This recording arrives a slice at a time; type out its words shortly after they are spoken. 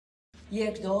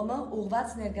երկդոմը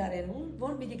ուղված ներգարելուն,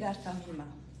 որ պիտի գարտամ հիմա։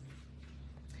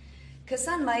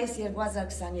 20 մայիս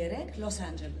 2023 Լոս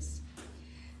Անջելես։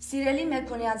 Սիրելի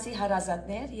մելքոնյանցի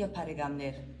հարազատներ եւ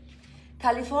բարեկամներ,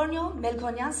 Կալիֆոռնիա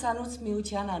Մելքոնյան սանուց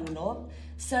միության անունով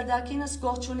սրդակինս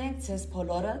կողջունենք ձեզ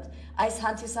բոլորդ այս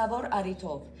հանդիսավոր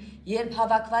առիթով, երբ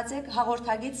հավաքված եք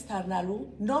հաղորդագից դառնալու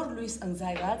նոր լույս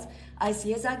ընծայված այս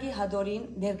եզակի հադորին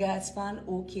ներկայացման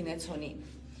ու քինեցոնին։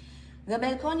 The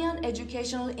Melkonian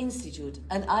Educational Institute,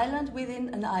 an island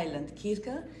within an island,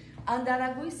 քիրքը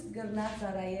անդարագույս գրնար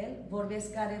ծառայել, որպես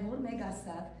կարևոր մեկ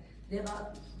աստղ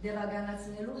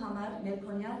դեղականացնելու համար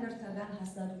Մելքոնյան լրտական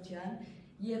հաստատության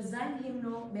և զայն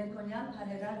հիմնող Մելքոնյան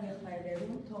բարերար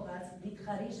եղբայրներում թողած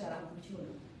վիթխարի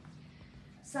ժառանգությունը։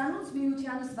 Սանուց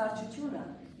միության զվարճությունը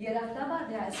երախտաբար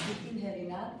դե այս քիրքին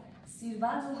հեղինակ,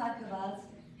 սիրված ու հագված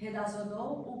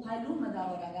հետազոտող ու փայլուն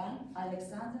մտավորական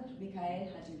Alexander-Michael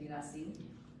Hadjilyրասին,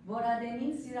 որ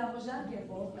ադենին սիրահոժար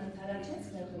կերպով ընդհանրացեց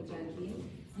մեր կյանքին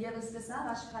և ստեսավ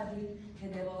աշխարհի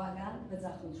հետևողական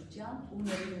բծախնդրությամբ ու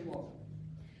ներդրումով։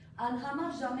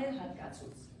 Անհամար ժամեր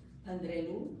հատկացուց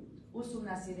փնտրելու,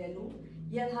 ուսումնասիրելու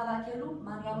և հավաքելու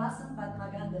մանրամասն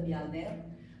պատմական տվյալներ,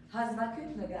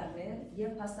 հազվագյուտ նկարներ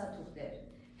և փաստաթուղթեր,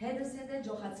 հետս հետը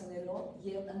ջոխացնելով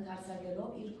և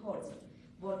ընդարձակելով իր գործը,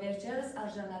 որ վերջերս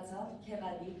արժանացավ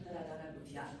քեղարի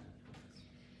հրատարակության։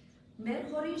 Մեր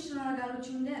խորին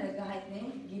շնորհակալությունները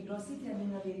կհայտնենք Կիպրոսի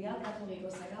թեմինովիրյալ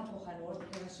կաթողիկոսական փոխանորդ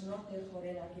Տերաշնորհ Տեր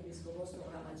Խորեր arczepiskopos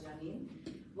Տողրամաջանին,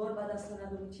 որ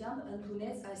պատասխանատվությամբ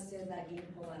ընդունեց այս ծերնագին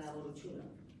հովանավորությունը։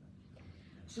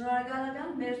 Շնորհակալական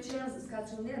մեր չերս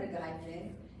զսկացումները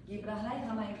կհայտնենք Կիպրահայ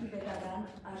համայնքի պետական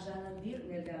արժանանդիր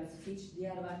ներկայացուցիչ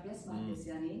Դիարվարկես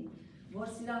Մարտեսյանին,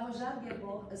 որ սիրահոժար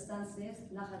կերպով ստանձնեց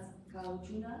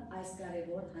նախագահությունը այս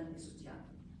կարևոր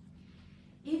հանդիսությամբ։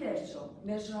 Ի վերջո,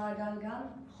 մեր շնորհակալական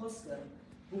խոսքը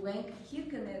ուղենք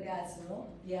քիրքը ներկայացնող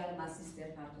Դիարմասի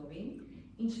Ստեփանովին,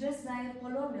 ինչպես նաև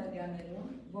բոլոր ներկաներուն,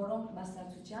 որոնք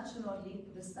մասնակցության շնորհիվ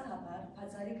վստահաբար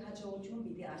բացառիկ հաջողություն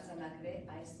պիտի արձանագրե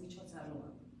այս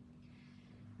միջոցառումը։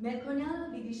 Մելքոնյանը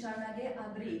պիտի շարունակե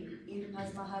ապրի իր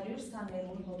բազմահարյուր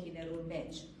ստանելուն հոգիներուն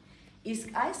մեջ,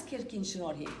 իսկ այս քիրքին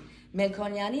շնորհիվ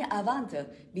Մելքոնյանի ավանդը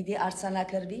պիտի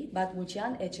արձանագրվի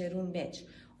պատմության էջերուն մեջ,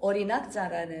 օրինակ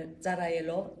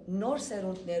ծառայելով նոր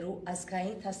սերունդներու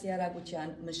ազգային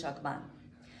դաստիարակության մշակման։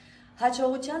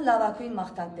 Հաջողության լավագույն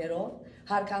մաղթանքներով,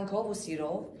 հարկանքով ու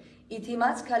սիրով,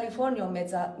 իդիմաց Կալիֆոռնիա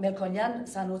Մելքոնյան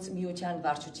սանուց միության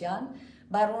վարչության,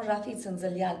 բարոն Ռաֆի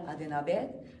Ցնցլյան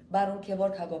Ադենաբեդ, բարոն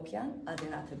Քևորգ Հակոբյան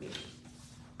Ադենաթբիր։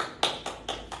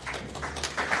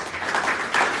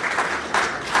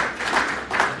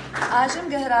 Այժմ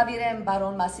կհրավիրեմ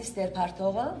բարոն Մասի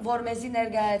Ստերփարտողը, որ մեզի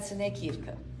ներկայացնե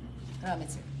քիրքը։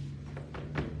 Հրամեցեք։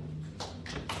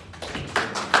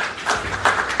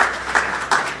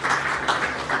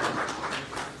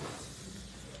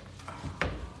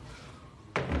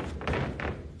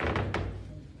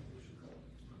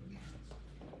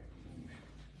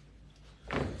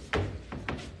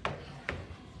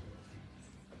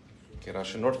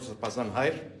 Կերաշնորհ Սպասան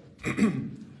հայր,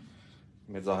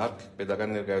 մեծահարկ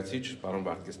պետական ներկայացուցիչ պարոն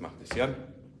Վարդգես Մարտեսյան,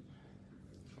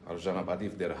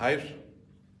 արժանապատիվ դեր հայր,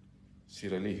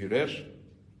 սիրելի հյուրեր,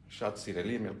 շատ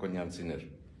սիրելի մելքոնյանցիներ։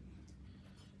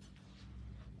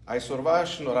 Այսօրվա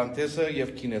շնորհանդեսը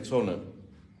և քինեցոնը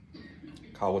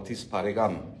քաղաքիս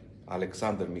բարեկամ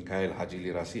Alexander-Michael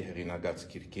Hadjilyրասի հեղինակած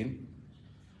քիրքին,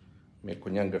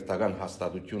 մելքոնյան գրթական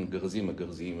հաստատություն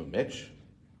գղզիմը մեջ,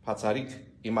 բացառիկ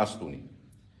իմաստ ունի։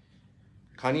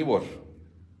 Քանի որ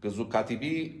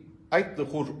գզուկատիպի այդ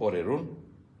տխուր օրերուն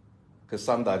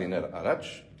 20 տարիներ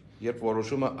առաջ, երբ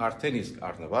որոշումը արդեն իսկ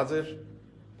առնված էր,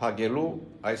 փակելու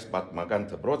այս պատմական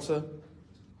դպրոցը,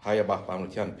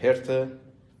 հայապահպանության բերդը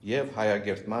և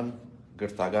հայագերտման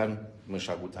գրթական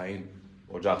մշակութային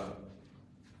օջախը։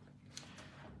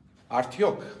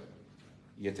 Արդյոք,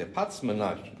 եթե բաց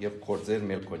մնար և գործեր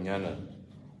Մելքոնյանը,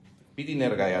 պիտի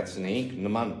ներկայացնեինք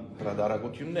նման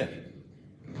հրատարակություններ։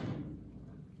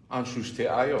 Անշուշտ թե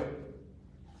այո։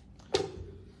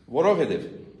 Որովհետև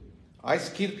այս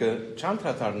քիրքը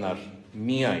չանդրադառնար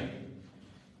միայն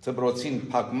դպրոցին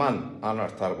փակման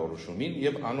անարդար որոշումին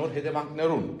և անոր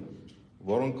հետևանքներուն,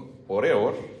 որոնք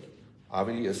օրեօր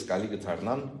ավելի զգալի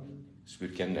կդառնան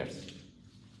սփյուռքեններ։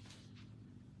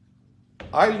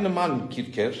 Այլ նման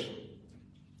քիրքեր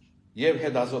և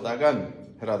հետազոտական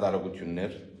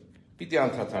հրատարակություններ պիտի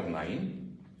անդրադառնային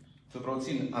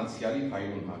դպրոցին անցյալի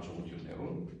փայլուն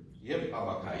հաջողություններուն և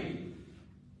ավագայի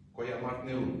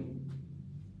գոյամարտներուն։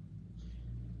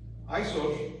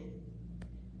 Այսօր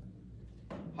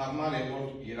հարմար է, որ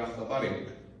երախտաբար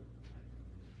ենք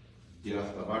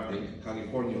երախտավարդենք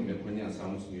Կալիֆորնիա Մելքոնյան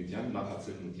Սանուսնիության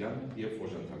նախաձեռնության և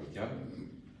խորհրդանշության,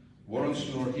 որոնց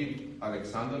շնորհիվ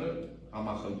Ալեքսանդրը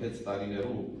համախմբեց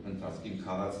տարիներու ընթացքին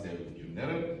խաղաց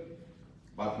տեղեկությունները,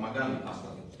 պատմական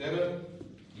աստղաները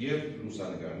և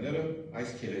լուսանկարները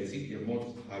այս քեղեցիկ և մոտ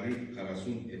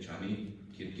 140 էջանի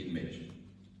քիրքին մեջ։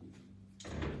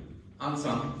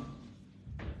 Անցամ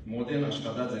մոդեն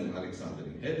աշխատած են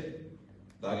Ալեքսանդրին հետ,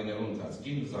 տարիներու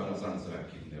ընթացքին զանազան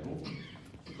ծրագիրներով,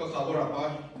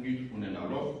 գլխավորապես նյութ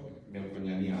ունենալով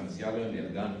Մելքոնյանի անցյալը,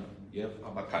 ներկան և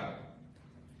ապագան։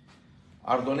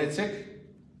 Ардոնեցեք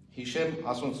հիշեմ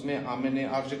ասոնցմե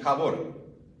ամենաարժեքավորը։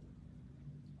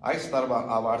 Այս տարվա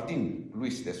ավարտին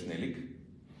լույս տեսնելիք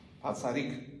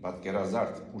բացառիկ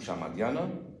պատկերազարդ Հուշամատյանը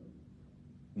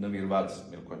նվիրված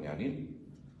Մելքոնյանին,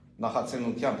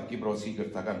 նախաձեռնությամբ Կիպրոսի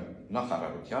գրթական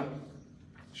նախարարության,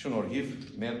 շնորհիվ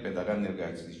մեր պետական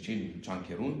ներկայացուցիչին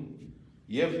Չանկերուն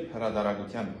և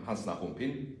հրադարագության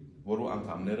հանձնախումբին, որու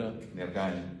անդամները ներկա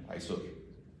են այսօր։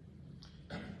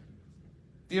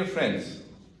 Dear friends,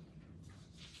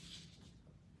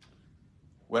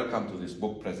 welcome to this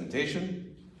book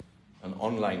presentation, an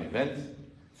online event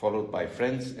followed by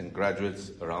friends and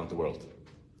graduates around the world.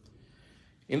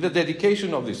 In the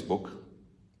dedication of this book,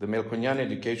 the Melkonian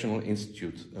Educational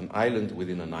Institute, an island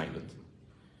within an island,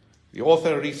 the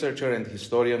author, researcher, and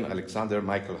historian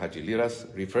Alexander-Michael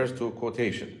Hadjilyra refers to a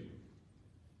quotation,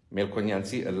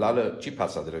 Melkonyansi elale chi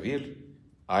pasadrevir,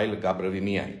 ail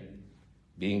gabrevimiai.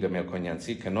 Being a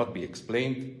Melkonyansi cannot be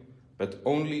explained, but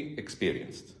only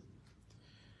experienced.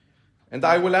 And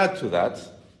I will add to that,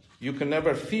 you can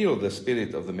never feel the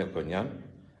spirit of the Melkonyan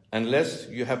unless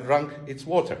you have drunk its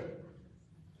water.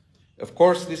 Of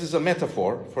course, this is a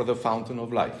metaphor for the fountain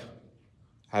of life.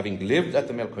 Having lived at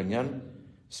the Melkonyan,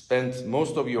 spent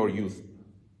most of your youth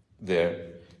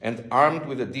there, and armed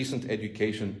with a decent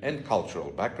education and cultural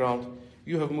background,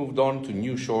 you have moved on to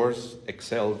new shores,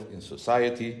 excelled in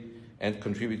society, and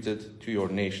contributed to your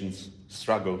nation's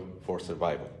struggle for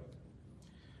survival.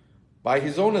 By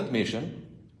his own admission,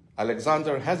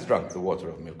 Alexander has drunk the water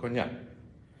of Melkonyan,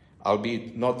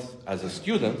 albeit not as a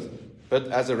student, but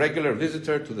as a regular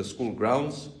visitor to the school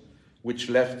grounds, which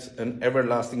left an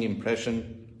everlasting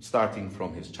impression starting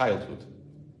from his childhood.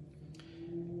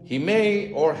 He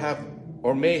may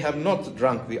or may have not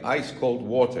drunk the ice-cold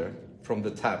water from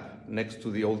the tap next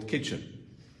to the old kitchen,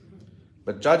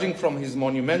 but judging from his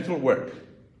monumental work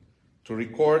to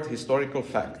record historical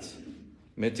facts,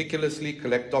 meticulously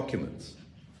collect documents,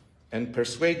 and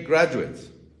persuade graduates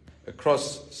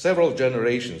across several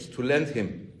generations to lend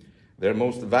him their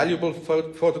most valuable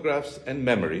photographs and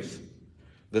memories,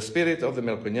 the spirit of the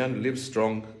Melkonyan lives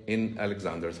strong in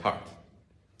Alexander's heart.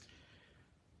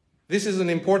 This is an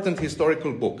important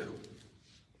historical book,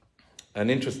 an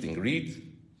interesting read,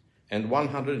 and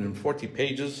 140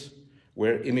 pages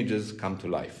where images come to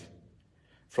life.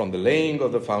 From the laying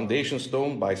of the foundation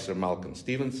stone by Sir Malcolm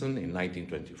Stevenson in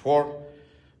 1924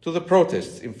 to the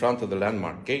protests in front of the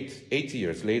landmark gate 80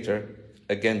 years later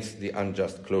against the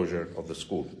unjust closure of the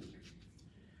school.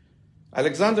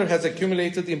 Alexander has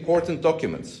accumulated important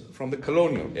documents from the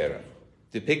colonial era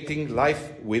depicting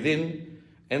life within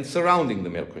and surrounding the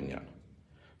Melkonyan,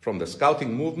 from the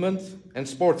scouting movement and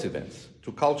sports events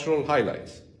to cultural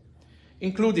highlights,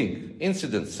 including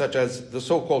incidents such as the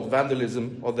so-called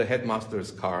vandalism of the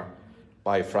headmaster's car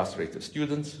by frustrated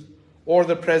students, or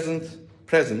the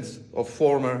presence of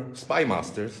former spy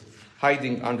masters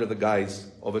hiding under the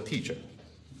guise of a teacher.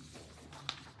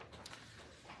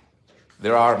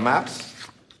 There are maps,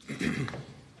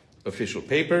 official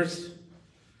papers,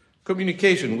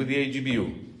 communication with the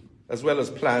AGBU, as well as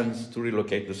plans to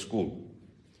relocate the school.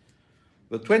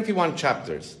 The 21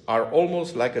 chapters are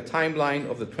almost like a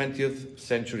timeline of the 20th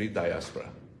century diaspora,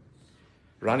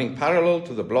 running parallel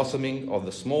to the blossoming of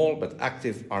the small but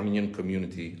active Armenian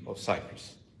community of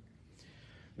Cyprus.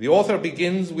 The author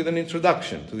begins with an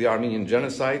introduction to the Armenian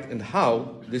genocide and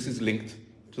how this is linked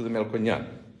to the Melkonyan,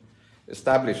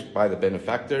 established by the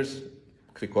benefactors,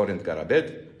 Krikor and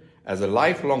Garabed, as a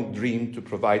lifelong dream to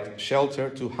provide shelter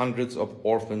to hundreds of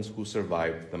orphans who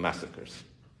survived the massacres.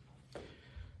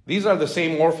 These are the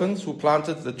same orphans who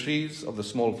planted the trees of the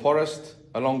small forest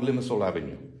along Limassol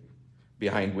Avenue,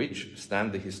 behind which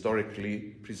stand the historically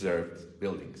preserved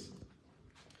buildings.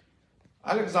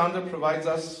 Alexander provides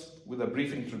us with a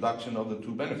brief introduction of the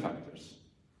two benefactors,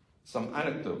 some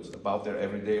anecdotes about their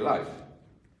everyday life,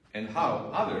 and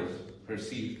how others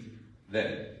perceived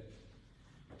them.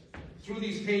 Through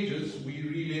these pages, we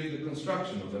relive the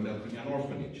construction of the Melkonian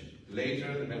Orphanage,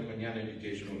 later the Melkonian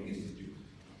Educational Institute.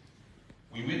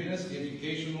 We witness the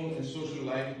educational and social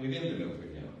life within the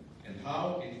Melkonian and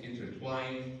how it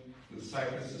intertwined with to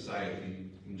Cyprus society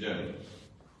in general.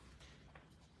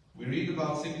 We read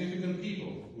about significant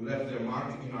people who left their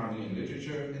mark in Armenian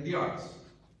literature and the arts,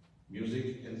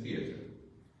 music and theater.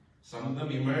 Some of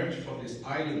them emerged from this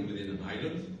island within an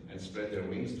island and spread their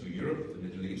wings to Europe, the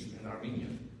Middle East and Armenia,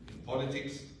 in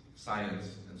politics,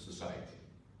 science and society.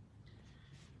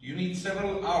 You need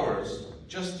several hours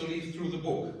just to leaf through the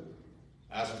book.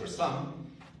 As for some,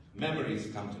 memories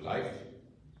come to life.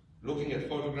 Looking at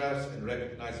photographs and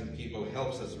recognizing people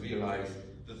helps us realize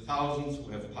the thousands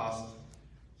who have passed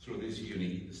through this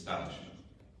unique establishment.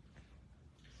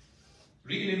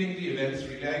 Reliving the events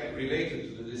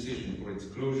related to the decision for its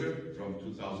closure from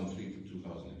 2003 to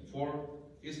 2004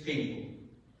 is painful,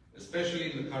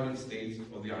 especially in the current state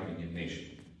of the Armenian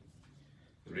nation.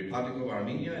 The Republic of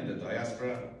Armenia and the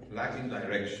diaspora lack in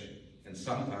direction and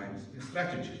sometimes in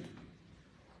strategy.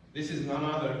 This is none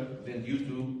other than due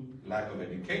to lack of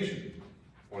education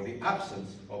or the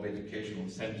absence of educational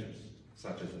centers,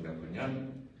 such as the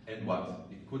Melkonian, and what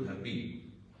it could have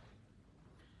been.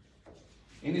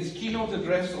 In his keynote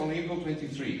address on April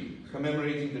 23,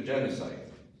 commemorating the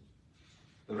genocide,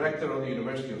 the rector of the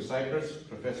University of Cyprus,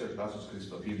 Professor Tasos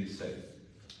Christopidis, said,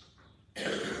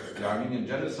 "The Armenian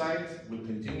genocide will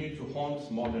continue to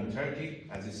haunt modern Turkey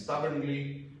as it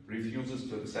stubbornly refuses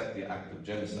to accept the act of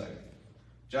genocide,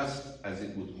 just as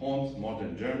it would haunt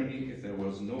modern Germany if there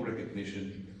was no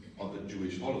recognition of the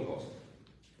Jewish Holocaust.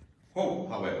 Hope,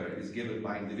 however, is given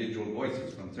by individual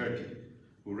voices from Turkey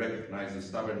who recognize the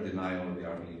stubborn denial of the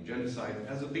Armenian genocide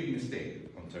as a big mistake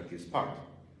on Turkey's part.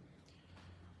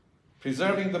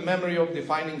 Preserving the memory of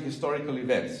defining historical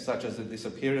events, such as the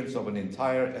disappearance of an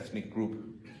entire ethnic group,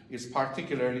 is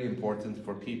particularly important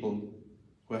for people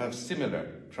who have similar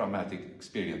traumatic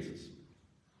experiences.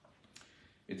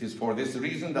 It is for this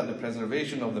reason that the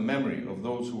preservation of the memory of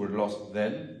those who were lost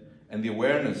then and the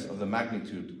awareness of the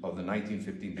magnitude of the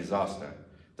 1915 disaster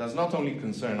does not only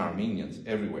concern Armenians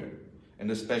everywhere,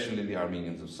 and especially the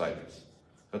Armenians of Cyprus,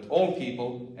 but all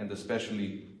people and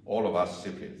especially all of us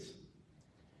Cypriots.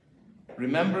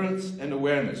 Remembrance and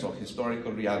awareness of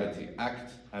historical reality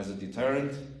act as a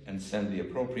deterrent and send the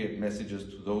appropriate messages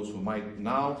to those who might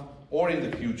now or in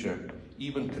the future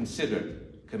even consider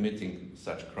committing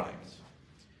such crimes.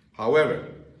 However,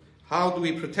 how do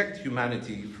we protect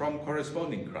humanity from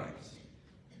corresponding crimes?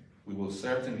 We will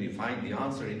certainly find the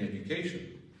answer in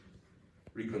education,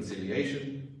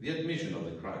 reconciliation, the admission of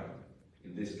the crime,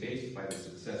 in this case by the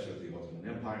successor of the Ottoman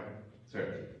Empire,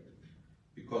 Turkey,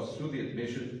 because through the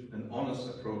admission, an honest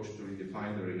approach to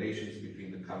redefine the relations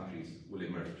between the countries will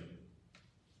emerge.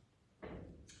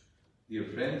 Dear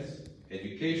friends,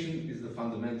 education is the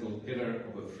fundamental pillar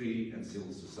of a free and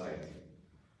civil society,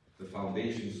 the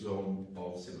foundation stone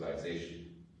of civilization.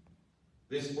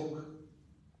 This book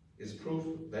is proof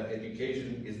that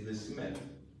education is the cement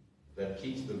that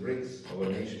keeps the bricks of a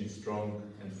nation strong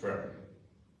and firm.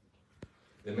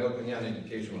 The Melkonian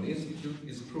Educational Institute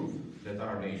is proof that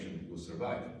our nation will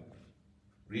survive.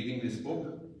 Reading this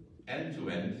book, end to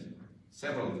end,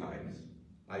 several times,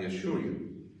 I assure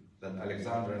you that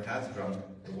Alexander has drunk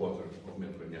the water of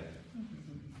Melkonian.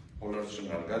 Olors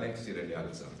Shmargaling, Sireli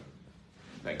Alexander.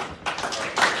 Thank you.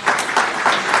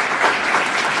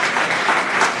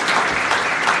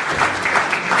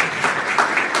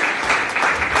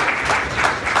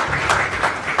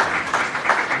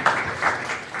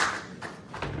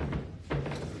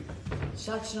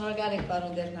 Շատ շնորհակալ ենք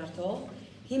պարոն Դերնարթով։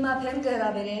 Հիմա փեմ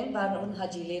կհրավիրեմ պարոն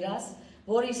Hadjilyras,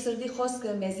 որ իր սրտի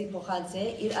խոսքը մեզի փոխանցե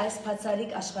իր այս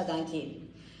բացառիկ աշխատանքին։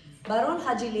 Պարոն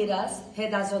Hadjilyras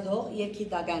հետազոտող եւ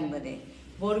գիտական մնե,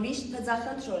 որ միշտ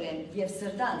փծախնդրորեն եւ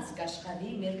սրտանց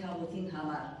կաշխատի մեր քաղաքին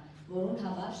համար, որուն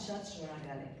համար շատ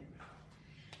շնորհակալ ենք։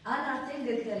 Ան արդեն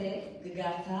գրքրե,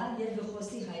 կգարթա եւ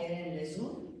գխոսի հայերեն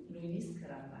լեզուն, նույնիսկ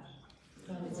հրապար։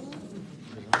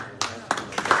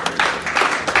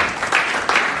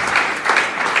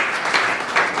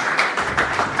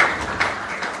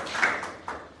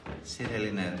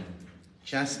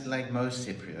 Just like most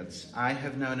Cypriots, I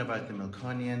have known about the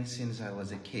Melkonian since I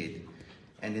was a kid,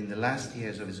 and in the last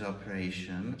years of its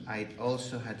operation, I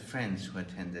also had friends who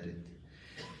attended it.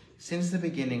 Since the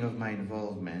beginning of my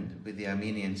involvement with the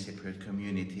Armenian Cypriot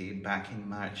community back in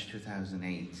March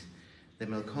 2008, the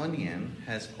Melkonian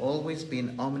has always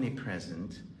been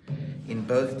omnipresent in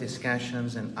both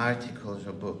discussions and articles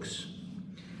or books.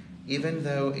 Even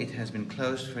though it has been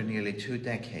closed for nearly 2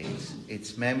 decades,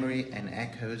 its memory and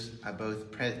echoes are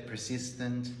both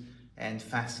persistent and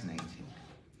fascinating.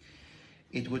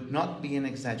 It would not be an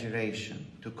exaggeration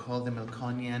to call the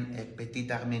Melkonian a petit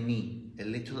Arménie, a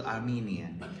little Armenia,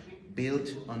 built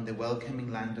on the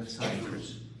welcoming land of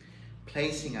Cyprus,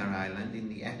 placing our island in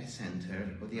the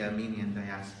epicenter of the Armenian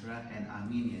diaspora and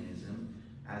Armenianism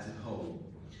as a whole,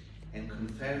 and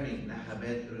confirming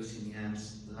Nahabed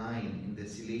Rusinyan's line in the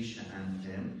Cilicia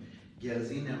anthem,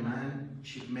 Gerzine man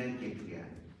chibmer gekriyan.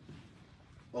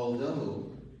 Although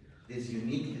this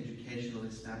unique educational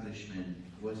establishment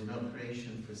was in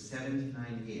operation for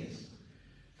 79 years,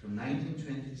 from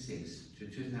 1926 to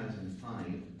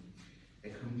 2005, a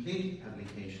complete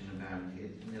publication about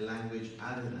it in a language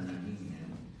other than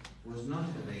Armenian was not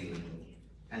available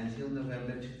until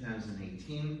November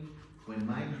 2018, when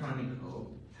my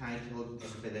chronicle, titled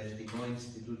Εκπαιδευτικό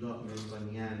Ινστιτούτο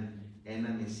Melkonian Ένα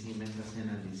νησί μέσα σε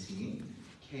ένα νησί,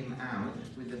 came out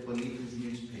with the Politis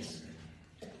newspaper.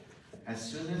 As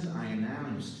soon as I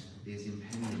announced this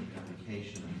impending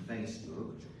publication on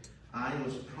Facebook, I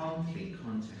was promptly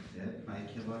contacted by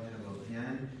Kevor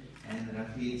Kavokyan and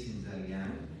Rafi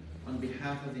Zinzalian on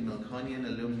behalf of the Melkonian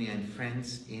alumni and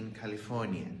friends in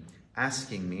California,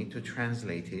 asking me to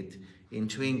translate it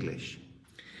into English.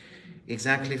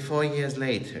 Exactly 4 years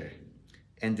later,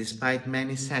 and despite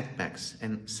many setbacks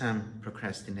and some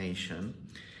procrastination,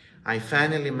 I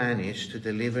finally managed to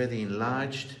deliver the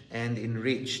enlarged and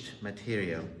enriched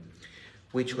material,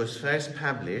 which was first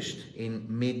published in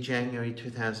mid-January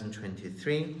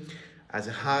 2023 as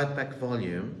a hardback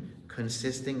volume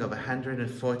consisting of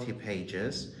 140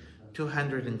 pages,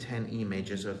 210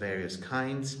 images of various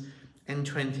kinds, and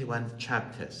 21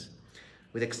 chapters,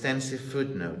 with extensive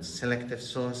footnotes, selective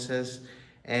sources,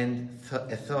 and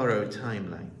a thorough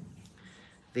timeline.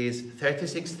 This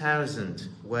 36,000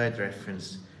 word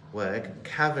reference work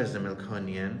covers the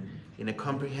Melkonian in a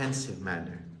comprehensive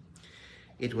manner.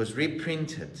 It was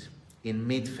reprinted in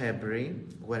mid-February,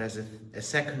 whereas a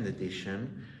second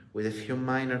edition with a few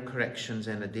minor corrections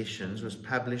and additions was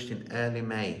published in early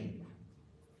May.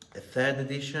 A third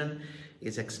edition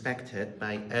is expected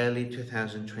by early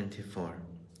 2024.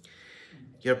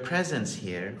 Your presence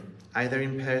here, either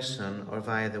in person or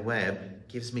via the web,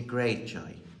 gives me great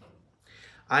joy.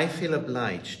 I feel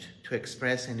obliged to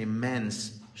express an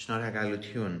immense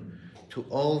shnoragalutyun to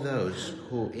all those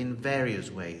who, in various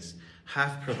ways,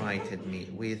 have provided me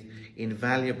with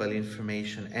invaluable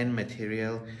information and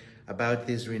material about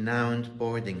this renowned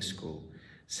boarding school,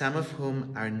 some of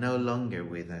whom are no longer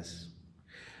with us.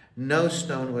 No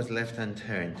stone was left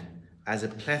unturned, as a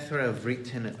plethora of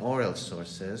written and oral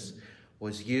sources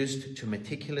was used to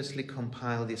meticulously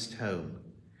compile this tome.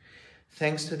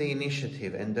 Thanks to the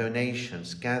initiative and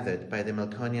donations gathered by the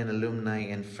Melkonian Alumni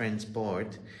and Friends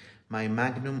Board, my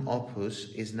magnum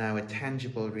opus is now a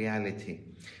tangible reality,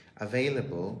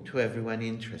 available to everyone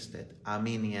interested,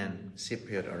 Armenian,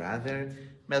 Cypriot or other,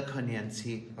 Melkonian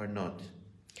or not.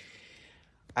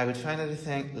 I would finally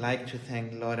like to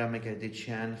thank Laura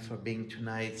Megerdician for being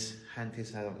tonight's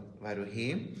Hantis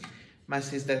Al-Varuhi,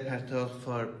 Masis Del Partoch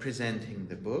for presenting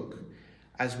the book,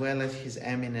 as well as His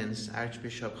Eminence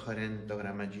Archbishop Khoren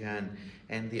Dogramajian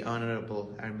and the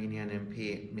Honorable Armenian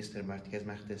MP Mr. Bartkez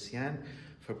Makhdessian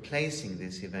for placing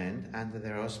this event under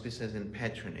their auspices and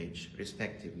patronage,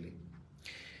 respectively.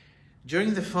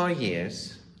 During the 4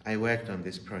 years I worked on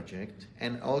this project,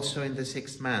 and also in the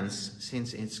 6 months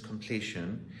since its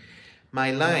completion, my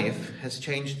life has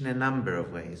changed in a number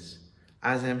of ways,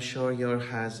 as I'm sure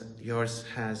yours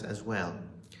has as well.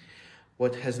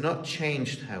 What has not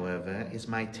changed, however, is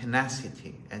my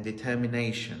tenacity and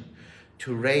determination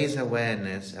to raise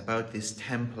awareness about this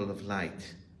temple of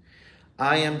light.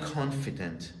 I am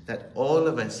confident that all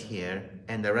of us here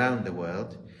and around the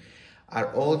world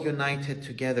are all united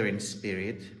together in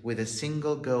spirit with a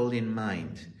single goal in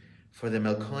mind, for the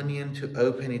Melkonian to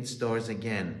open its doors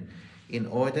again in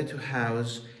order to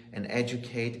house and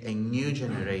educate a new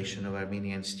generation of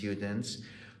Armenian students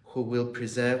who will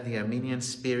preserve the Armenian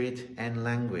spirit and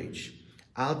language,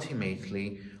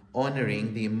 ultimately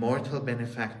honoring the immortal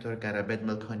benefactor Garabed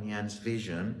Melkonian's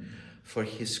vision for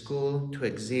his school to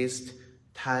exist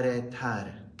tare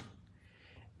tare,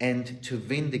 and to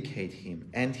vindicate him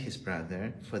and his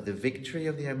brother for the victory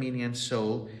of the Armenian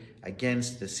soul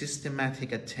against the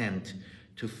systematic attempt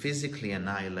to physically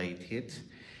annihilate it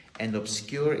and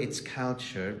obscure its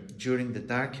culture during the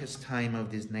darkest time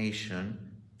of this nation,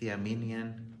 the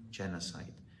Armenian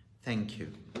genocide. Thank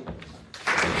you.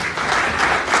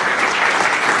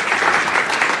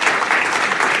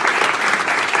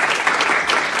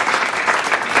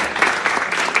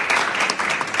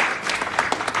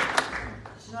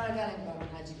 Շնորհակալ եմ պարոն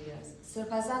Հաջիլիրաս։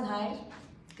 Սրբազան հայր,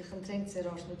 կխնդրենք ձեր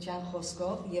օրհնության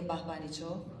խոսքով եւ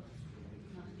պահպանիչով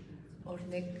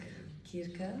օրհնեք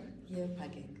գիրքը եւ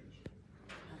փակեք։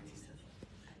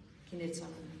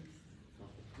 Kinetson.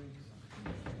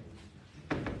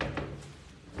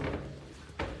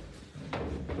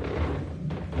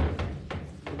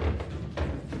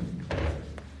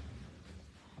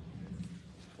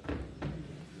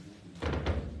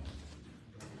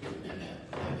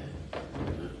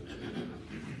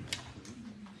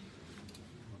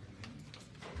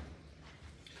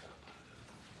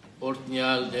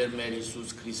 Օրհնյալ Տեր մեր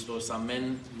Հիսուս Քրիստոս ամեն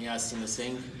միասին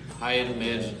ասենք Հայր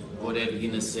մեր որև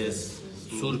գինս ես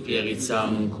Սուրբ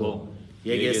Եղիցան քո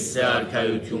Եկեսցե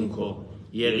արքայություն քո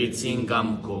Եղիցին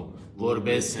կամ քո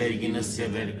որպես հերգինս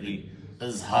եւ երկրի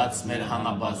ըզհաց մեր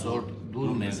համաբազորդ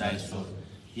դուր մեզ այսօր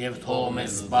եւ թող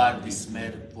մեզ սպարդիս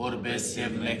մեր որպես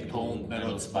եւ մեկ թողունք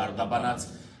մերոց սպարդաբանած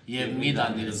եւ մի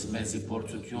դանդիրս մեզի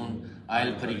փորձություն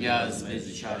այլ փրկյաս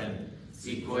մեզ չարեն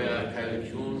Զիկոյ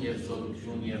արքայություն եւ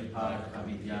զորություն եւ փառք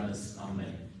հավիտյանս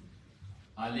ամեն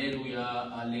Ալելույա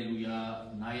ալելույա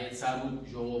նայեցարուկ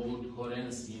ժողովուրդ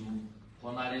քորենսիմ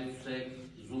խոնարեցեք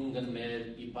զունգն մեր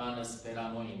իպանս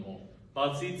պերանոյիմո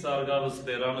Բացի ծարգավս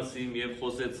պերանսիմ եւ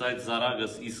խոսեց այդ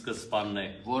զարագս իսկը սպաննե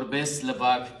Որպես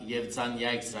լվակ եւ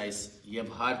ծանյայքսայս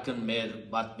եւ հարկն մեր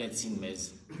բատմեցին մեզ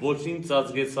Ոչինչ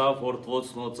ծածկեցավ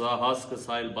հորտվոց նոցա հասկս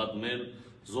հայլ բատմել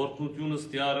Զորթնությունը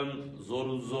ստյարն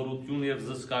զորություն եւ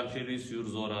զսկանչելի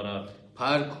սյուր զորարա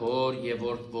Փառք հոր եւ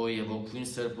որդվո եւ օգին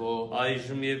սրբո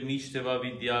Այժմ եւ միշտ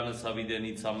Տեվավիդյանս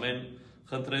հավիդենից ամեն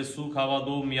Խնդրեսուք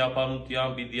հավատով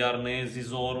միապանության բիդիարնե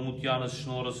զիզորմությանս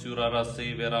շնորը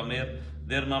սյուրարասեի վերամեր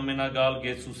դերն ամենագալ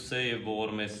գեցուսե եւ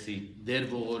ողորմեսի Դեր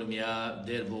ողորմյա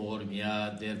դեր ողորմյա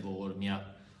դեր ողորմյա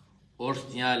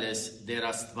Օրհնյալ ես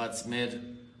դեր Աստված մեր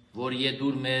որ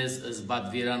յետուր մեզ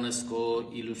զբադվիրանս քո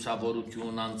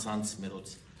իլուսավորություն անցանց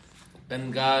մերոց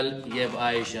Ընկալ եւ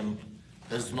այժմ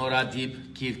զնորադիպ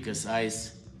քիրքս այս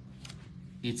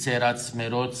իցերած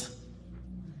մերոց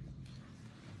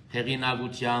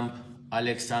Հեղինակությամբ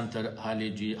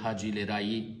Alexander-Michael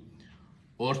Hadjilyraի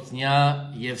Օրհնյա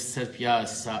եւ Սրբյա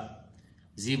սա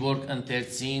Զիվորք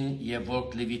ընթերցին եւ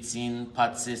որք լվիցին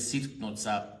փածե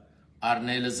սիրտնոցա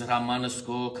Արնել զրամանս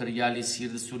քո քրյալի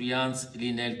սիրտ սուրյանց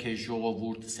լինել քե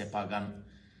ժողովուրդ սեփական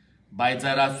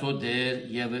Բայցարացո դեր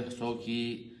եւ սոքի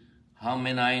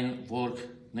համենայն որք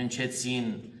ննչեցին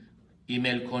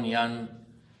Melkonian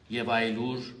եւ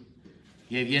այլուր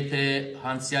եւ եթե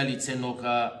հանցյալից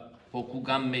նոկա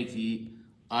փոքուգամ մեկի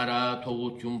արա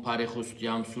թողություն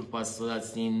բարեխոսությամբ Սուրբ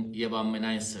Աստվածին եւ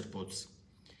ամենայն սրբոց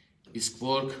իսկ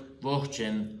որք ողջ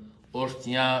են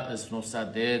օրհնյա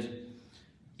ըսնոսադեր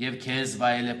եւ քեզ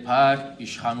վայելեփար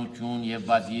իշխանություն եւ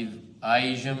բադիվ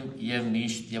այժմ եւ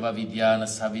միշտ եւ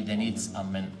ավիդյանս հավիդենից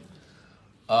ամեն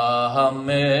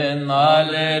Amen,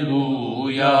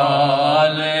 Alleluia,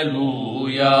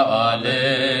 Alleluia,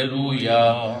 Alleluia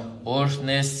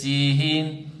Օրհնեսին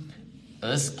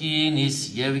ըսկինիս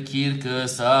եւ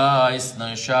քիրքս այս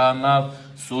նշանավ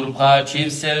Սուրբ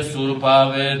Խաչիվսեր, Սուրբ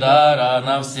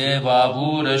Ավետարանավ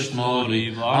Սևավուրը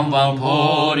շնորհիվ Անվան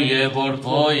փոր եւ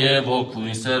որդվո եւ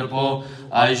օգուն սրբո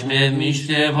Այժմ եւ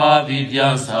միշտ եւ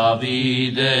ավիդյան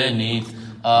սավիդենից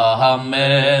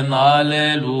Amen,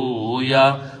 Alleluia,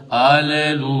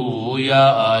 Alleluia,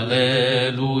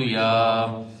 Alleluia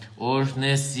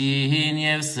Օրհնեսին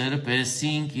եւ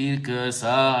սրբեսին քիրքս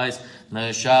այս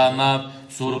նշանավ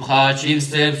Սուրբ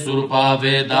Խաչիվսեր, Սուրբ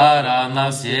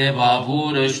Ավետարանավ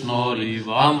Սևավուրը շնորհիվ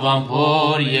Անվան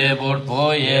փոր եւ որդվո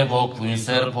եւ օգուն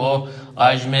սրբո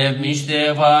Այժմ եւ միշտ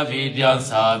եւ ավիդյան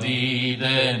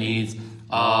սավիդենից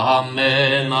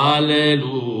Amen,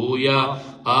 Alleluia,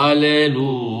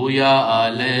 Alleluia,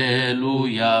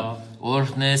 Alleluia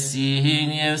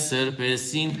Օրհնեսին եւ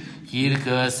սրբեսին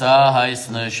քիրքս այս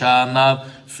նշանավ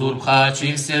Սուրբ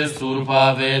Խաչիվսեր, Սուրբ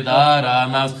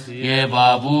Ավետարանավ եւ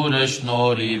ավուրը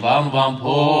շնորհիվ Անվան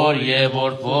փոր եւ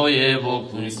որդվո եւ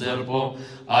օգուն սրբո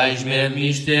Այժմ եւ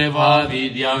միշտ եւ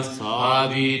ավիդյան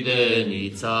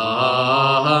սավիդենից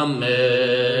Ամեն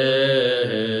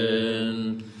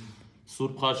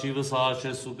Սուրբ Խաչիվս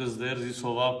հաչես ու կզդեր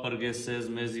զիսովավ պրգեսես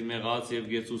մեզի մեղած եւ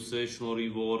գեցուսե շնորհի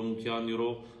ողորմության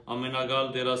յուրով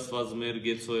ամենագալ դեր Աստված մեր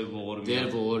գեցո եւ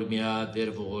ողորմյա Դեր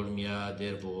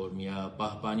ողորմյա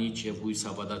պահպանիչ եւ հույս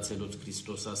հավատացելոց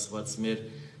Քրիստոս Աստված մեր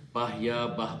պահյա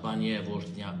պահպանի եւ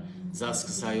օրհնյա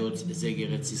զասկսայոց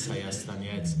զեգերեցիս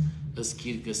Հայաստանից ըս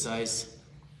քիրքս այս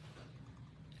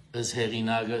ըս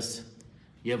հեղինակս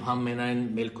եւ համենայն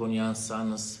Melkonian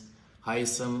սանս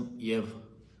հայսմ եւ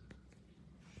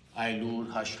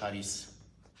այլուր հաշխարիս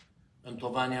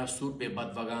ընթովանյավ սուրբ է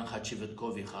բադվագան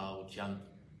խաչիվտկովի խաղաղության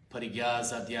Փրգյա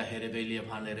ազատյա հերևելի եւ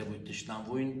հաներևույթ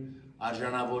տշնամվույն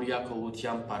արժանավորյա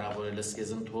կողության պարավորելս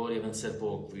կեզնթոր եւ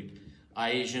ընսերպո օգվույթ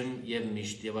այժմ եւ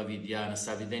միշտ եւ ավիդյան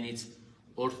սավիդենից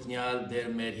օրհնյալ դեր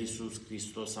մեր Հիսուս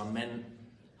Քրիստոս ամեն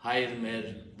հայր մեր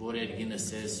որ երգինս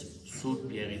ես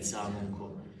սուրբ Եղիցանուն քո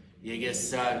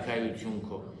եկեսցե արքայություն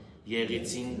քո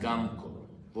եղիցին գամ քո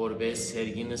որպես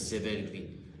հերգինս սևերգվի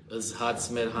ըզհաց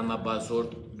մեր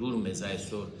համաբազորդ դուր մեզ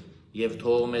այսօր եւ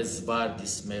թող մեզ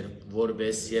զբարդիս մեր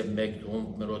որպես եւ մեկ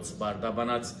թողունք մերոց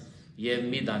զբարդաբանած եւ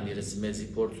մի դանիրս մեզի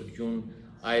փորձություն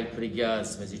այլ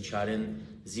պրիգյաս մեզի չարեն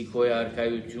զիքոյ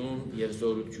արկայություն և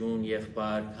զորություն և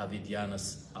պար հավիդյանս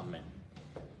ամեն։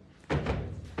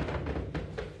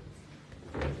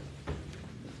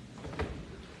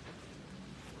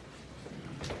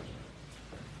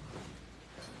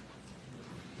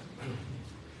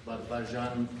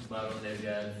 Բարբարժան բարոն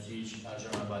ներգայացուցիչ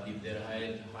արժանապատիվ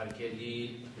դերհայր հարգելի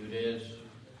հյուրեր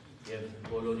և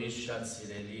բոլորիս շատ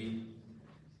սիրելի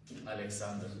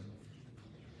Ալեքսանդր։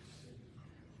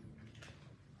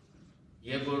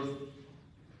 Եվ որ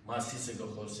Մասիսը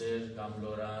գխոսեր կամ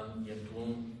Լորան և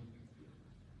տուն,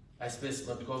 այսպես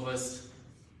մտքովս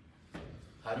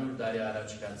 100 տարի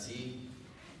առաջ կացի,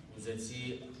 ուզեցի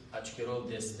աչքերով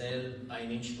տեսնել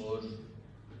այնինչ, որ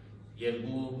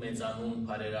երկու մեծանուն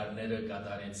բարերարները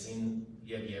կատարեցին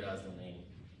և երազում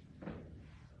էին։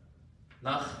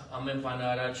 Նախ ամեն բանը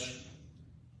առաջ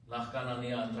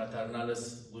նախկանանի անդրադառնալս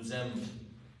ուզեմ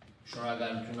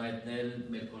շնորհակալություն հայտնել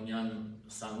Մելքոնյան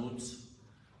սանուց,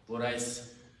 որ այս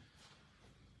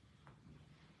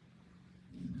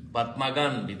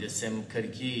պատմական դիտեսեմ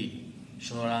քրքի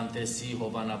շնորհանդեսի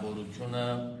հովանավորությունը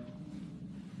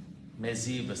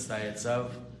մեզի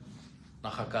վստահեցավ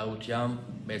նախագահությամբ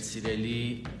մեր սիրելի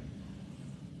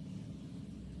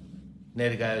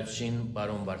ներկայացուցիչ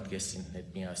բարոն Վարդգեսին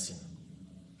հետ միասին։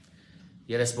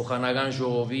 Երեսփոխանական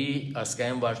ժողովի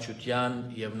ազգային վարչության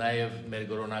և նաև մեր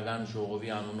կրոնական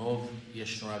ժողովի անունով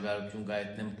ես շնորհակալություն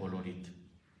կհայտնեմ բոլորիդ։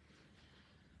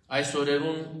 Այս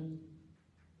օրերուն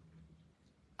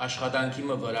աշխատանքի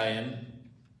վրա եմ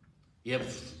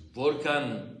և որքան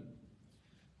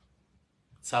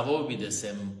ցավով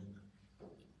դիտեմ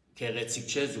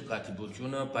գեղեցիկ չէ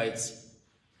զուգադիպությունը, բայց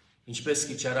ինչպես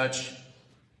քիչ առաջ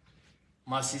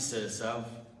Մասիսը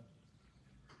ասավ,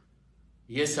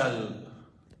 ես ալ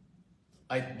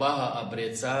այդ բահը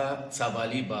ապրեցա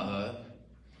ցավալի բահը,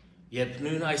 երբ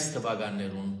նույն այս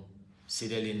թվականներուն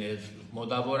սիրելիներ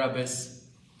մոտավորապես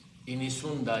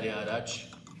 90 տարի առաջ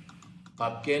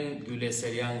Պապկեն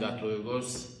Գյուլեսերյան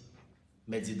կաթողիկոս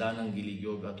Մեծիդանն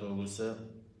Գիլիգիո կաթողիկոսը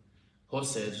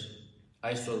հոսեր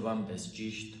այսօրվան պես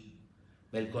ճիշտ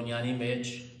Մելքոնյանի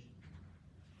մեջ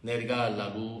ներկա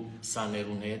լալու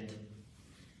սաներուն հետ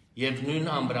և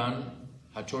նույն ամբրան,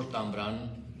 հաջորդ ամբրան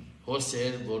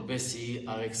հոսեր, որպեսի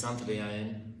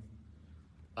Ալեքսանդրիայեն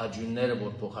աջունները,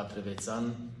 որ փոխադրվեցան,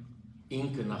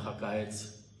 ինքը նախակահեց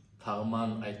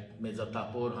թաղման այդ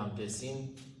մեծատապոր հանդեսին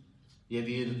և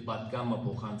իր պատգամը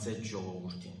փոխանցեց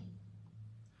ժողովրդին։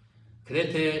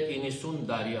 Գրեթե 90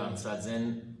 տարի անցած են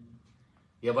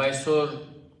և այսօր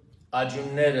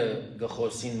աջունները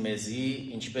գխոսին մեզի,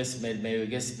 ինչպես մեր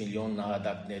 1.5 միլիոն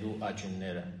նահատակներու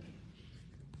աջունները։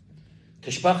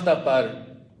 Դժբախտաբար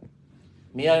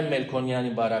միայն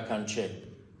Մելքոնյանի բարական չէ,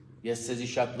 ես ցեզի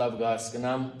շատ լավ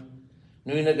կհասկնամ,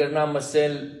 նույնը կրնամ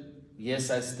ասել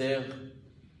ես այստեղ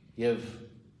և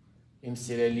իմ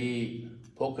սիրելի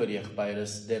փոքր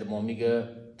եղբայրս Տեր Մոմիկը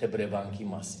Թեբրևանքի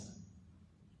մասին։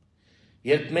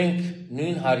 Երբ մենք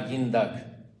նույն հարգին տակ,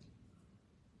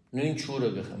 նույն ջուրը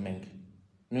կխմենք,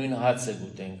 նույն հացը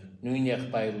կուտենք, նույն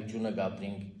եղբայրությունը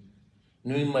կապրենք,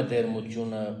 նույն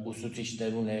մտերմությունը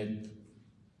ուսուցիչներուն հետ,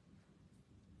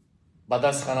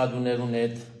 պատասխանատուներուն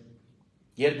հետ,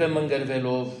 երբեմն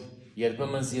գրվելով,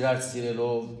 երբեմն զիրար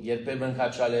սիրելով, երբեմն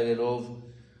քաչալերելով,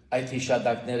 այդ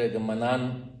հիշատակները կմնան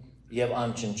և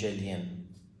անչնչելի են։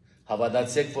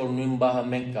 Հավատացեք, որ նույն բահը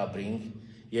մենք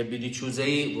կապրենք և պիտի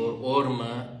չուզեի, որ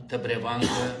օրմը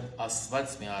Թեբրևանքը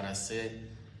Աստված մի արասե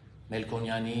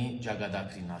Մելքոնյանի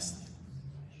ճակատագրին հասնի։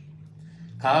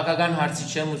 Քաղաքական հարցի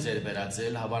չեմ ուզեր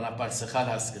վերածել, հավանաբար սխալ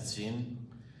հասկացին,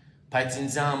 բայց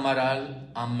ինձ համար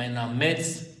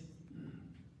ամենամեծ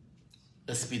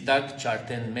սպիտակ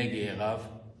չարթեն մեկը եղավ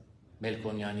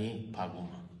Մելքոնյանի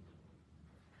փակումը։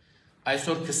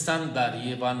 Այսօր 20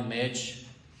 տարիվան մեջ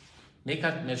մեկ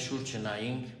հատ մեր շուրջը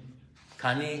նայինք,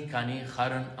 քանի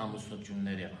խարն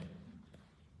ամուսնություններ եղան։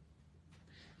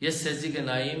 Ես սեզի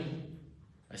գնայիմ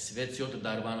այս 6-7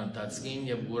 տարվան ընթացքին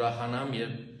և ուրախանամ,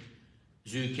 երբ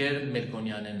զույգեր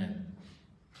Մելքոնյանեն են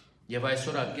և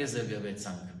այսօր ատկե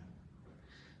զրկվեցանք,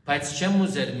 բայց չեմ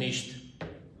ուզեր միշտ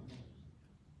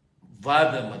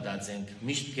վադը մտածենք,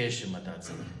 միշտ քեշը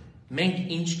մտածենք,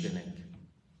 մենք ինչ գնենք,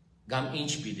 կամ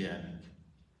ինչ պիտի անենք։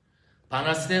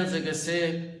 Բանաստեղծը գսե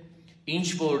ինչ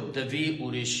որ դվի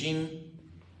ուրիշին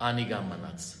անիգա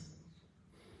մնաց։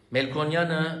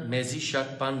 Մելքոնյանը մեզի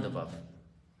շատ բան տվավ։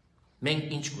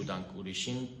 Մենք ինչ կուտանք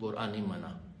ուրիշին, որ անի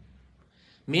մնա։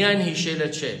 Միայն հիշելը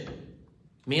չէ,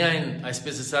 միայն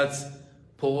այսպես ասած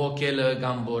փողոքելը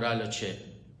կամ բորալը չէ,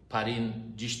 բարին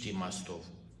ճիշտ իմաստով։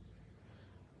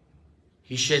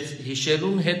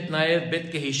 Հիշելուն հետ նաև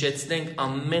պետք է հիշեցնենք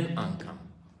ամեն անգամ,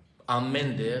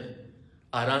 ամեն դեր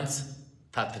առանց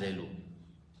թատրելու։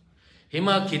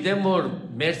 Հիմա գիտեմ, որ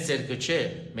մեր ցերկը չէ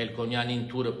Մելքոնյանին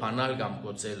թուրը փանալ կամ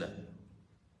կոծելը,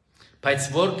 բայց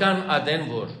որքան ադեն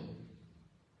որ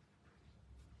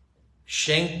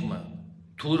շենքը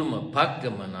թուրը փակ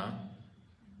կմնա,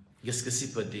 գսկսի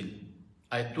պդիլ,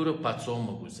 այդ թուրը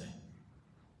բացողը գուզե,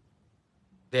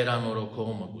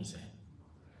 դերանորոքողը գուզե։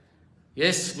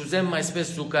 Ես գուզեմ այսպես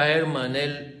զուգահեռ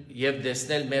մնել եւ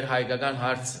տեսնել մեր հայկական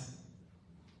հարցը։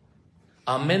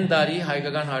 Ամեն տարի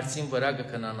հայկական հարցին վրա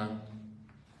կքնանանք,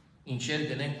 ինչեր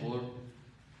դնենք, որ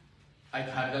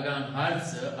այդ հայկական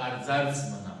հարցը արձարծ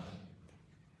մնա։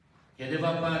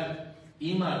 Հետևաբար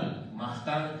իմ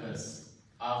մաղթանքս,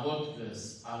 աղոթքս,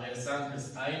 աղերսանքս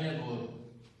այն է, որ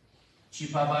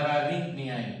չիպավարարվենք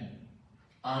միայն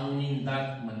անունին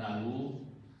տակ մնալու,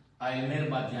 այլ մեր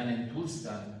բատյանեն դուրս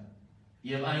տանք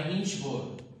եւ այնինչ որ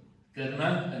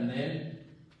կրնանք ընել,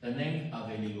 ընենք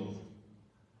ավելիով։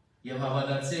 Եվ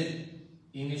հավատացեք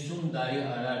 90 տարի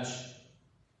առաջ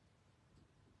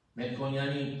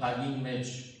Մելքոնյանի փագին մեջ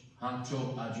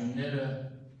հանգչող աջունները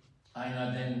այն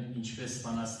ադեն ինչպես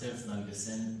բանաստեղծն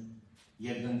ալգսեն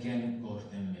եւ գնքեն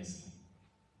գործեն մեզի։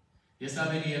 Ես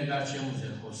ավելի երկար չեմ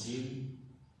ուզել խոսիլ,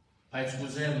 բայց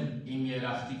կուզեմ իմ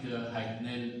երախտիկը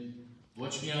հայտնել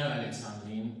ոչ միայն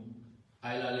Ալեքսանդրին,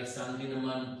 այլ Ալեքսանդրի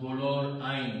նման բոլոր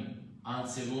այն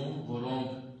անձերում,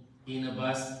 որոնք ի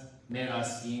նպաստ մեր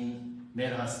ազգին,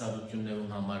 մեր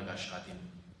հաստատություններուն համար կաշխատին։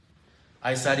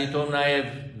 Այս արիտով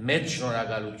նաև մեծ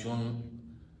շնորհակալություն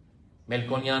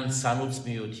Մելքոնյան ցանուց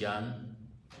միության,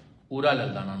 ուրալ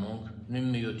լանանոնք, նույն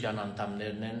միության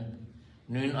անդամներն են,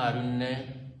 նույն արունն է,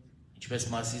 ինչպես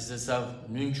մասիս ասավ,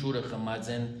 նույն ջուրը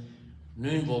խմած են,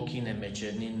 նույն ոգին է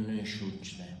մեջերնին, նույն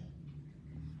շուրջն է։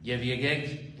 Եվ եկեք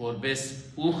որպես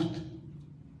ուխտ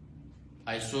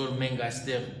այսօր մենք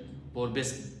այստեղ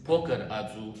որպես փոքր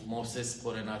ածու Մովսես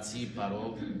Խորենացի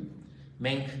բարով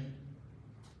մենք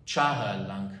չահը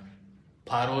լանք,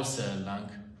 փարոսը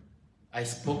լանք,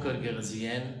 այս փոքր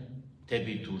գեղձիեն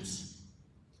դեպի դուրս։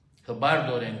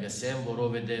 Հբարդորեն գսեմ,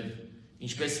 որովհետև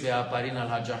ինչպես վեապարին ալ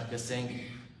հաջող գսենք,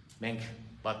 մենք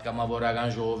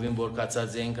պատգամավորական ժողովին, որ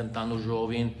կացած ենք ընդանուր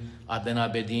ժողովին,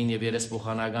 ադենաբեդին եւ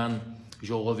երեսփոխանական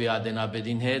ժողովի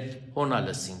ադենաբեդին հետ հոնա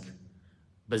լսենք։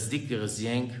 Բզդիկ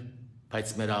գղզիենք,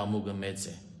 բայց մեր աղմուկը մեծ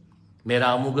է։ Մեր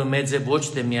աղմուկը մեծ է ոչ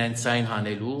թե միայն ցայն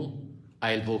հանելու,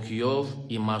 այլ ոգիով,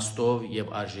 իմաստով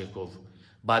եւ արժեքով։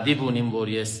 Բադիվ ունիմ,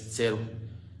 որ ես ծեր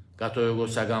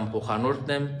կաթողիկոսական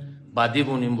փոխանորդն եմ,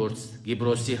 բադիվ ունիմ, որ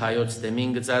Գիբրոսի հայոց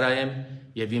թեմին գծարայեմ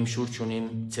եւ իմ շուրջ ունիմ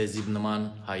ցեզիվ նման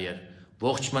հայեր։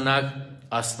 Ողջ մնաք,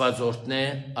 Աստված օրհնե,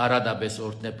 արադաբես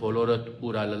օրհնե բոլորդ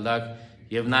ուրալլակ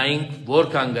եւ նայենք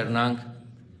որքան գրնանք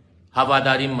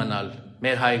հավատարիմ մնալ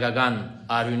մեր հայկական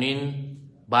արյունին,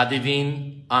 բադիվին,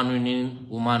 անունին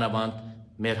ու մանավանդ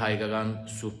մեր հայկական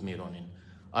սուրբ միրոնին։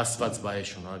 Աստված վայե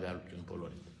շնորհակալություն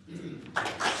բոլորին։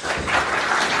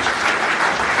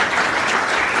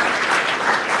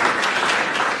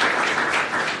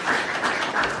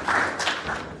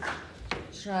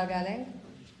 Շնորհակալ ենք։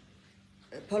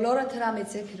 Բոլորը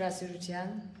տրամեցեք հյուրասիրության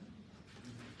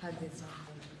հանդիպում։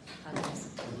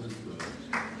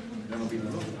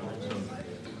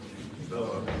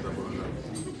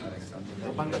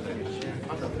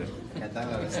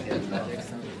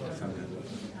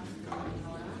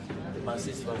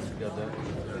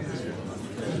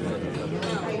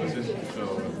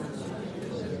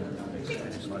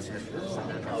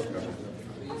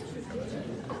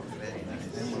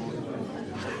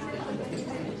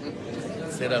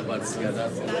 Será parciada.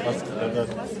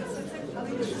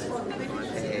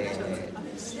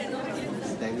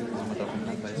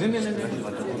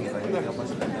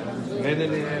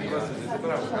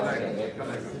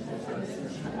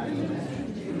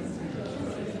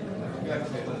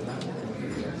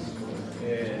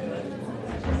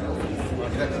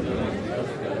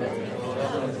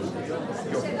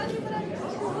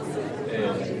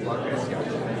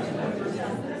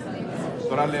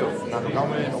 Τώρα λέω, να το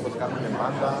κάνουμε όπως κάνουμε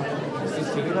πάντα, στη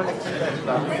σελίδα 67,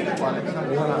 ο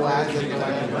Αλέξανδρος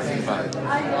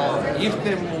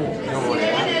ήρθε μου πιο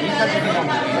ωραία, είχα την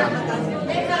ομιλία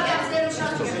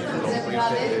στο σύμφωνο που ήρθε πάρα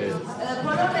πολύ ωραία.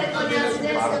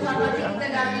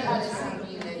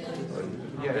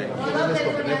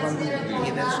 Το πνεύμα του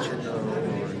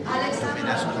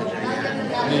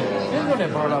δεν τον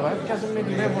επρόλαβα, έπιασε με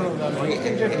τηλέφωνο δηλαδή.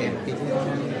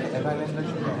 Έβαλε το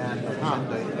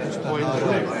στον όρο,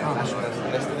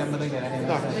 έστειλε με το Γεράνι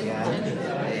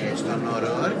στον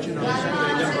όρο και νομίζω ότι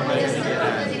ήταν πολύ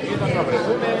Γεράνι. Ήταν να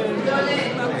βρεθούμε.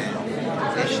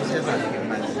 Έχεις έβαλε και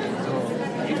μαζί.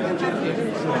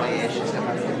 Έχεις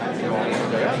έβαλε και μαζί.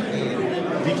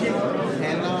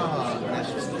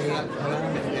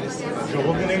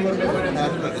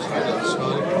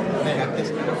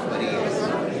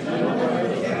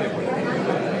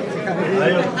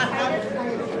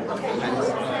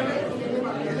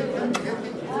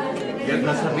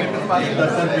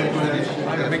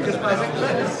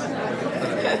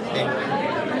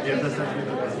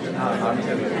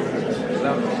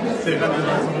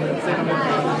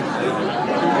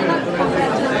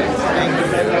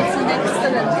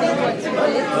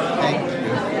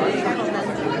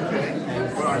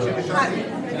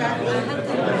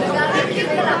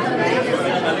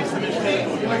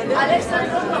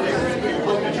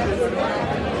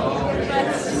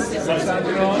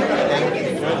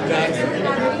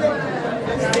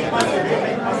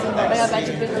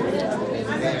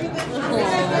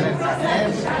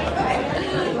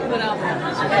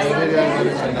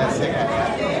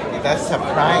 Ήταν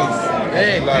surprise.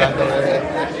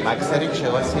 Μα ξέρεις και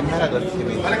εγώ σήμερα το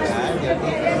θυμήθηκα, γιατί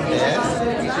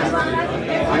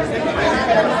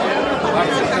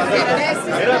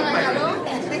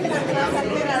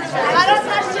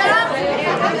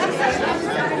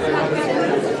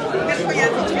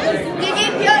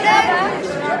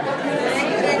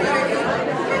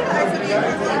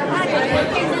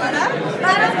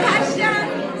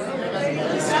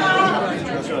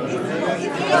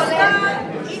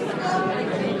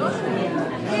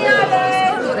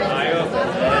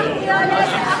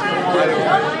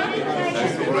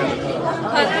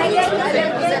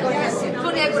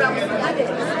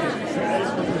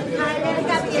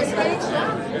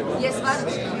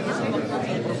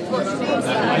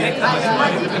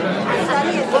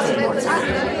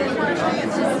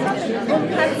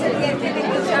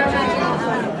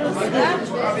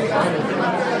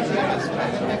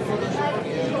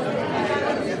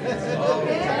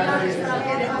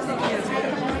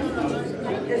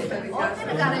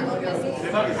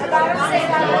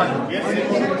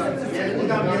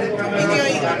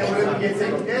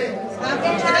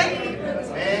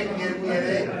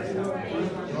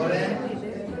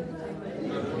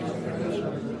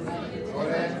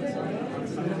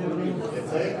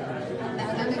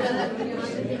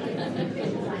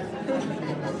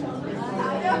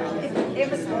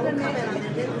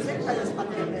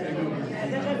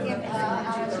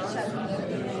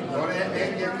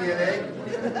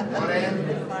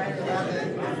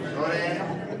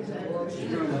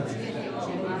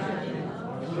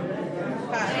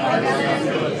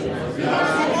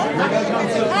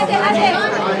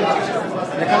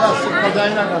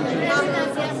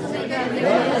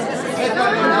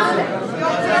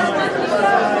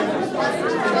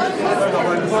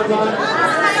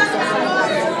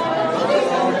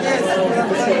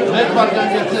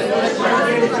χθες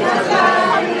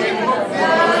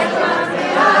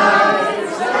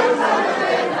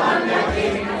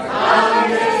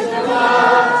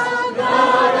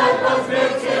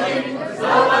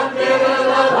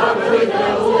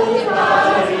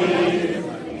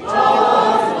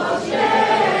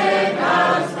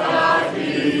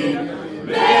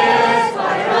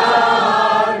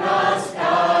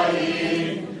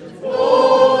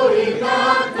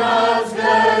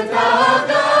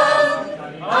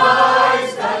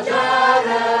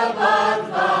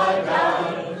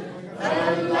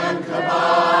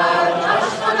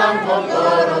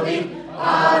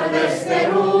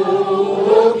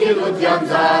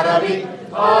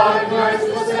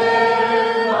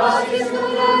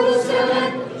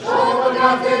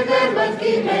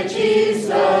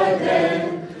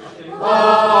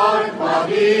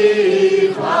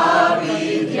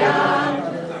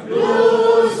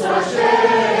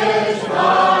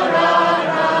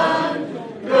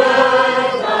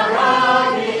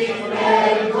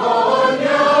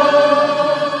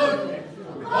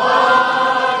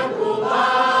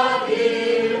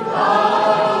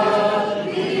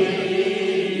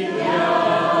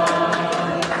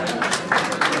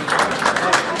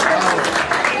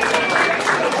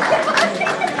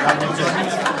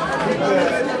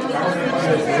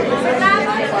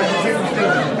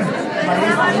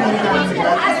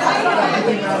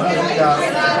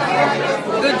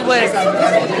Good work.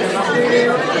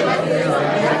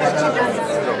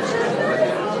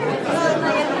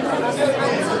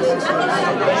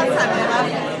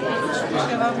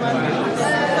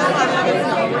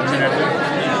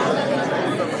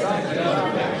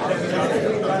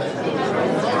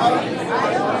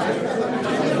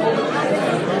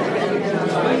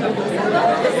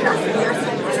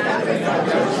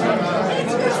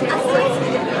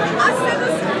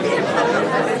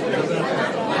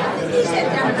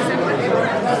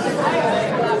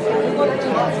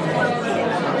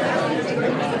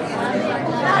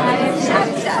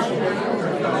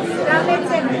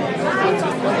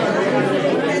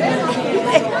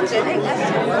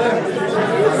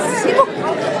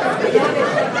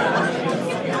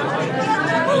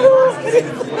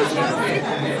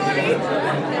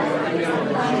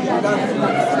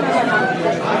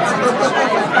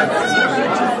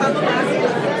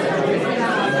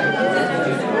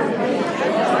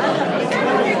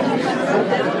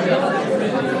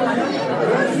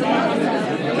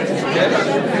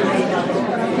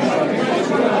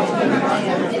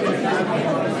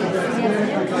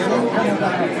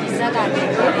 Isagane,